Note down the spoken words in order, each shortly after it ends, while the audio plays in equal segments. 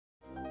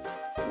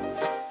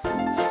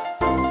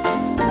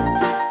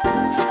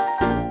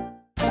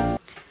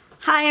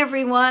Hi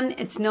everyone,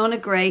 it's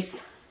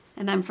NonnaGrace,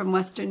 and I'm from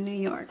Western New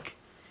York.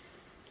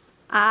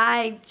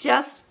 I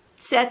just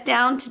sat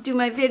down to do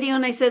my video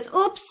and I says,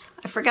 oops,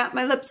 I forgot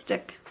my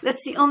lipstick.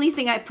 That's the only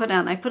thing I put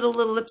on. I put a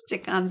little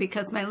lipstick on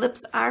because my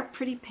lips are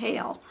pretty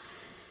pale.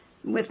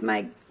 With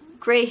my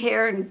gray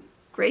hair and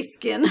gray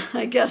skin,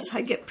 I guess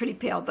I get pretty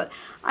pale. But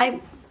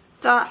I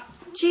thought,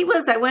 gee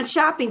whiz, I went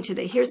shopping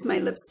today. Here's my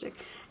lipstick.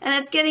 And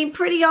it's getting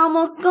pretty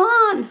almost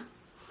gone.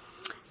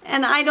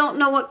 And I don't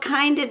know what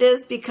kind it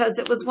is because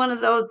it was one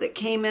of those that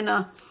came in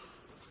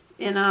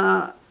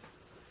a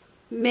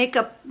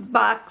makeup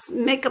box,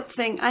 makeup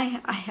thing.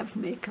 I have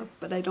makeup,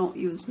 but I don't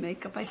use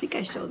makeup. I think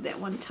I showed that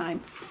one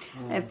time.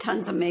 I have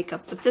tons of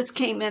makeup, but this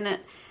came in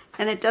it,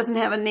 and it doesn't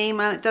have a name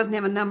on it, doesn't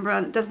have a number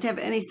on it, doesn't have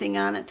anything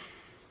on it.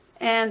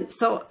 And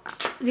so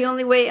the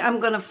only way I'm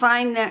going to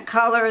find that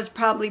color is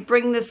probably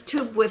bring this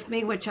tube with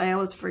me, which I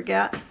always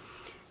forget,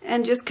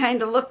 and just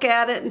kind of look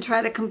at it and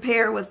try to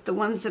compare with the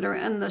ones that are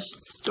on the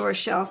store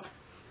shelf.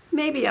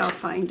 Maybe I'll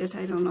find it,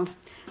 I don't know.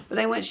 But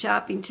I went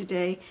shopping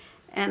today,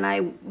 and I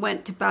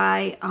went to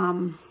buy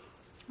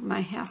my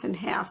half and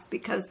half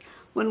because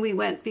when we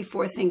went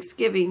before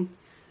Thanksgiving,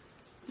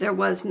 there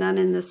was none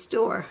in the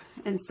store.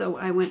 And so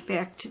I went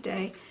back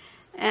today.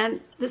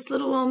 And this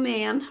little old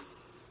man,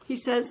 he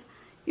says,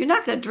 "You're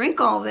not going to drink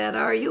all that,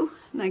 are you?"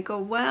 And I go,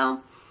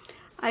 "Well,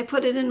 I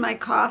put it in my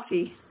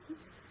coffee,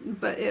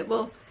 but it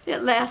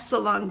lasts a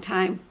long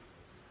time."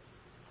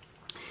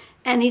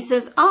 And he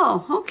says,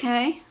 "Oh,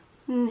 okay."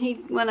 And he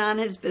went on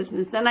his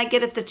business. Then I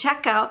get at the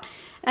checkout,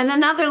 and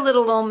another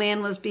little old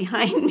man was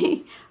behind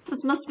me.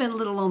 This must have been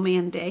Little Old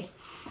Man Day.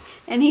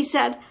 And he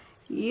said,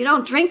 "You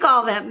don't drink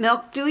all that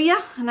milk, do you?"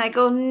 And I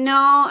go,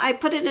 "No, I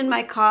put it in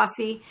my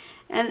coffee."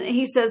 And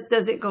he says,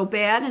 "Does it go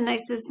bad?" And I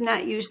says,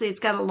 "Not usually. It's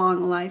got a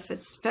long life.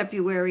 It's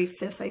February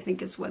 5th, I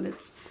think is when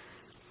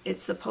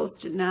it's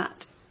supposed to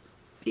not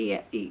be,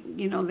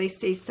 you know, they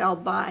say sell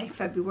by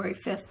February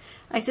 5th.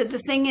 I said, "The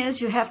thing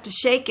is, you have to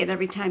shake it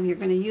every time you're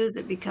going to use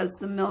it because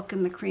the milk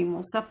and the cream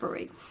will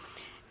separate.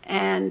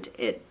 And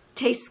it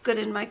tastes good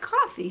in my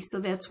coffee, so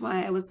that's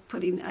why I was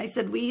putting," I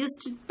said, "We used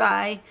to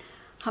buy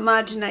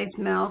homogenized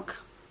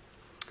milk,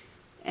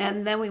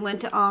 and then we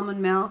went to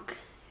almond milk,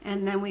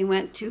 and then we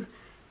went to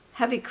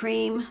heavy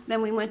cream,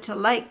 then we went to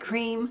light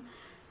cream,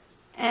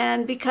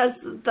 and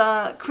because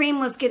the cream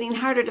was getting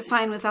harder to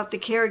find without the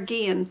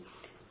carrageenan,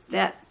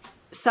 that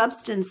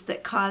substance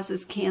that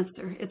causes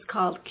cancer. It's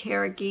called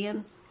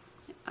carrageenan.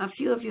 A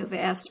few of you have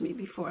asked me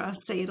before. I'll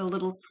say it a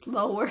little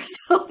slower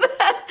so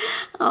that,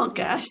 oh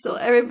gosh, so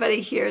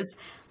everybody hears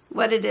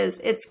what it is.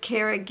 It's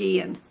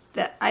carrageenan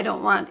that I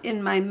don't want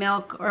in my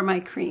milk or my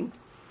cream.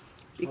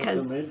 Because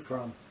what's it made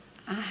from?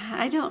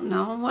 I don't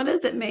know. What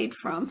is it made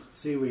from?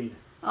 Seaweed.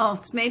 Oh,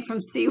 it's made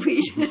from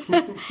seaweed.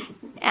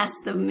 Ask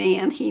the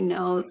man, he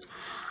knows.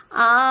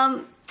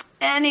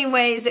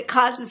 Anyways, it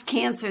causes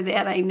cancer,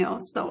 that I know.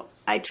 So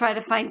I try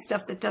to find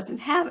stuff that doesn't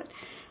have it.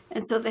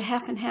 And so the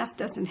half and half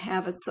doesn't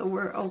have it, so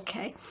we're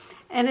okay.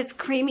 And it's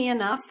creamy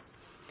enough.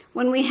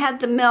 When we had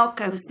the milk,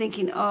 I was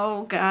thinking,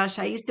 oh gosh,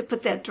 I used to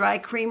put that dry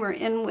creamer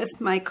in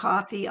with my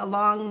coffee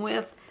along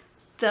with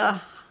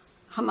the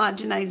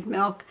homogenized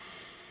milk.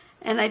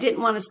 And I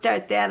didn't want to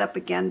start that up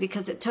again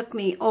because it took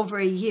me over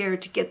a year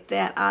to get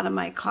that out of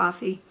my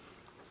coffee.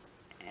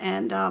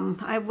 And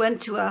I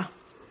went to a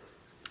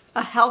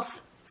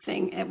health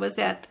thing. It was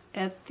at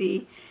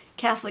the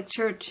Catholic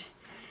Church.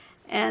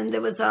 And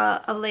there was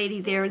a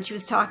lady there, and she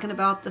was talking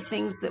about the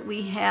things that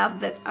we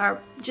have that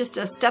are just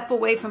a step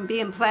away from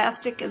being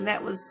plastic, and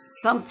that was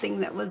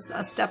something that was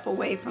a step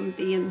away from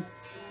being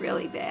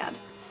really bad.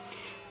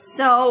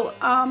 So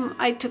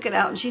I took it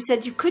out, and she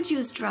said, "You could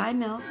use dry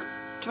milk.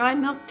 Dry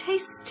milk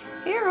tastes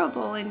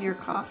terrible in your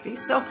coffee."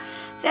 So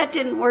that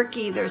didn't work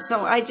either.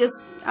 So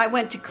I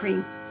went to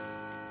cream,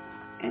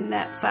 and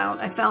I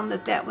found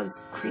that was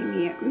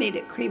creamy, made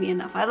it creamy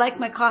enough. I like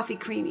my coffee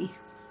creamy.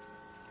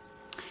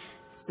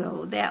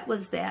 So that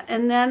was that.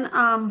 And then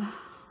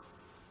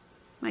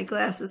my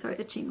glasses are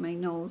itching my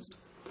nose.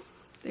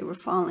 They were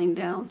falling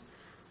down.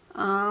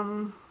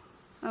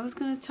 I was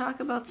going to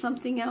talk about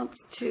something else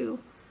too.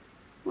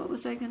 What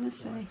was I going to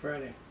say? Black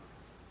Friday.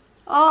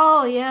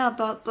 Oh, yeah,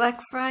 about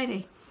Black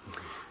Friday.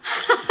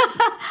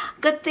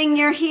 Good thing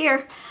you're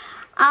here.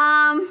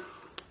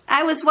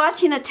 I was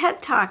watching a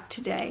TED Talk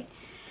today,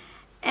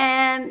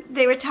 and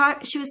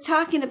she was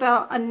talking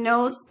about a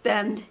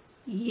no-spend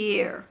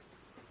year,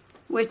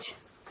 which,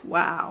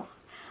 wow,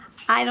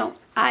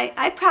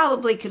 I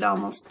probably could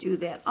almost do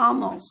that,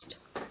 almost,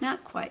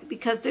 not quite,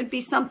 because there'd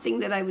be something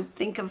that I would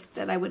think of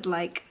that I would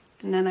like,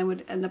 and then I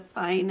would end up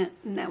buying it,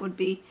 and that would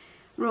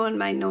ruin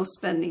my no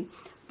spending.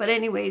 But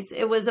anyways,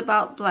 it was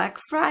about Black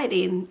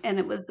Friday, and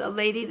it was a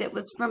lady that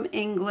was from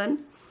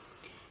England,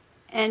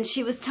 and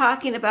she was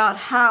talking about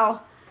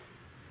how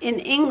in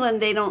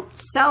England they don't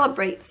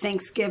celebrate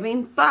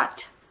Thanksgiving,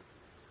 but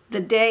the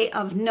day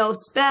of no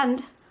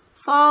spend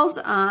falls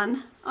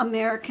on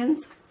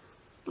Americans'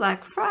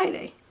 Black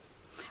Friday,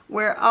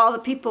 where all the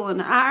people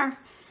in our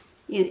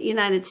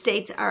United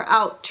States are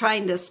out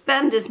trying to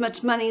spend as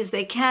much money as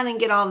they can and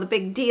get all the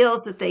big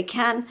deals that they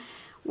can,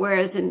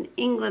 whereas in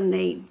England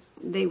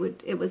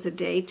it was a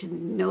day to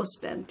no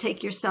spend.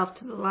 Take yourself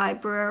to the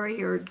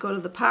library or go to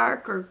the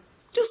park or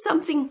do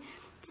something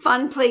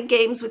fun, play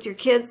games with your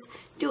kids,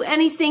 do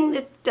anything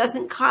that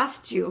doesn't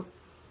cost you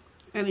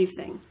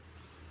anything.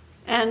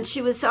 And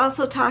she was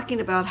also talking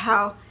about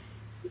how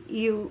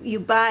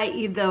you buy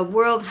the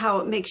world, how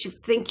it makes you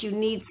think you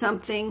need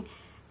something,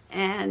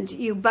 and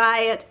you buy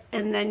it,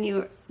 and then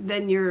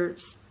you're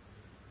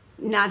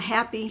not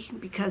happy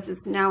because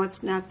it's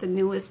not the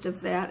newest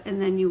of that,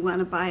 and then you want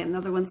to buy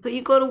another one. So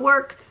you go to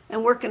work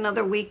and work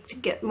another week to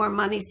get more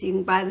money so you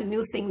can buy the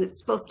new thing that's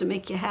supposed to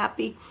make you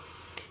happy.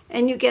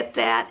 And you get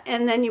that,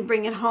 and then you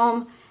bring it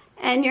home,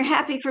 and you're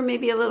happy for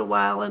maybe a little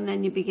while, and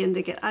then you begin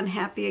to get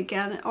unhappy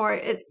again, or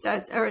it's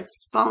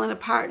falling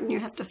apart and you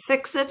have to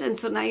fix it, and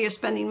so now you're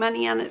spending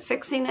money on it,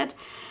 fixing it.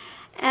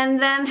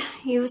 And then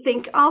you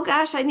think, oh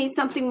gosh, I need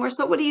something more.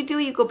 So what do?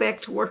 You go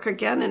back to work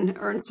again and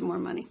earn some more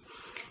money.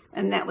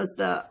 And that was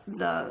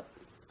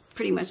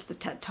pretty much the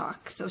TED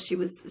Talk. So she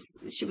was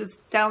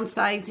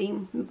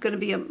downsizing, going to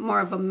be more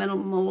of a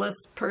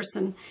minimalist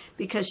person,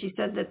 because she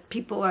said that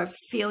people are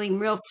feeling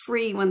real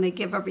free when they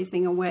give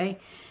everything away.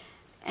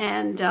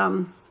 And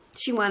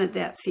she wanted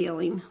that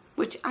feeling,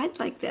 which I'd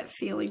like that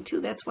feeling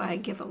too. That's why I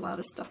give a lot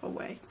of stuff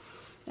away.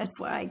 That's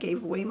why I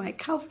gave away my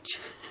couch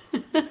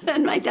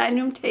and my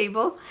dining room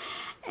table.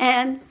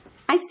 And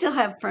I still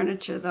have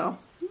furniture though.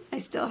 I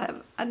still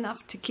have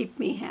enough to keep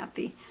me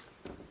happy.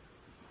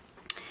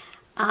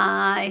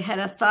 I had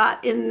a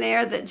thought in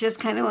there that just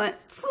kind of went,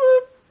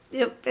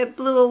 whoop, it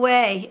blew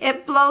away.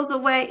 It blows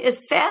away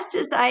as fast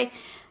as I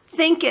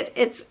think it.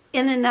 It's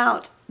in and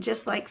out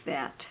just like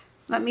that.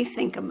 Let me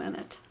think a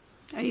minute.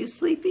 Are you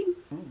sleeping?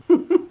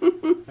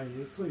 Are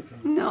you sleeping?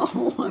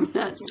 No, I'm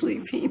not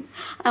sleeping.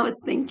 I was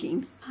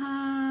thinking.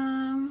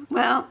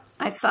 Well,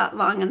 I thought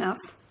long enough.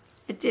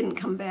 It didn't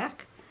come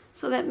back.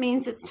 So that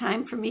means it's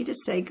time for me to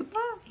say goodbye.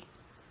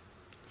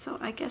 So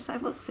I guess I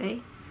will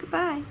say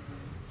goodbye.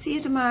 See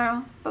you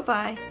tomorrow.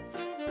 Bye-bye.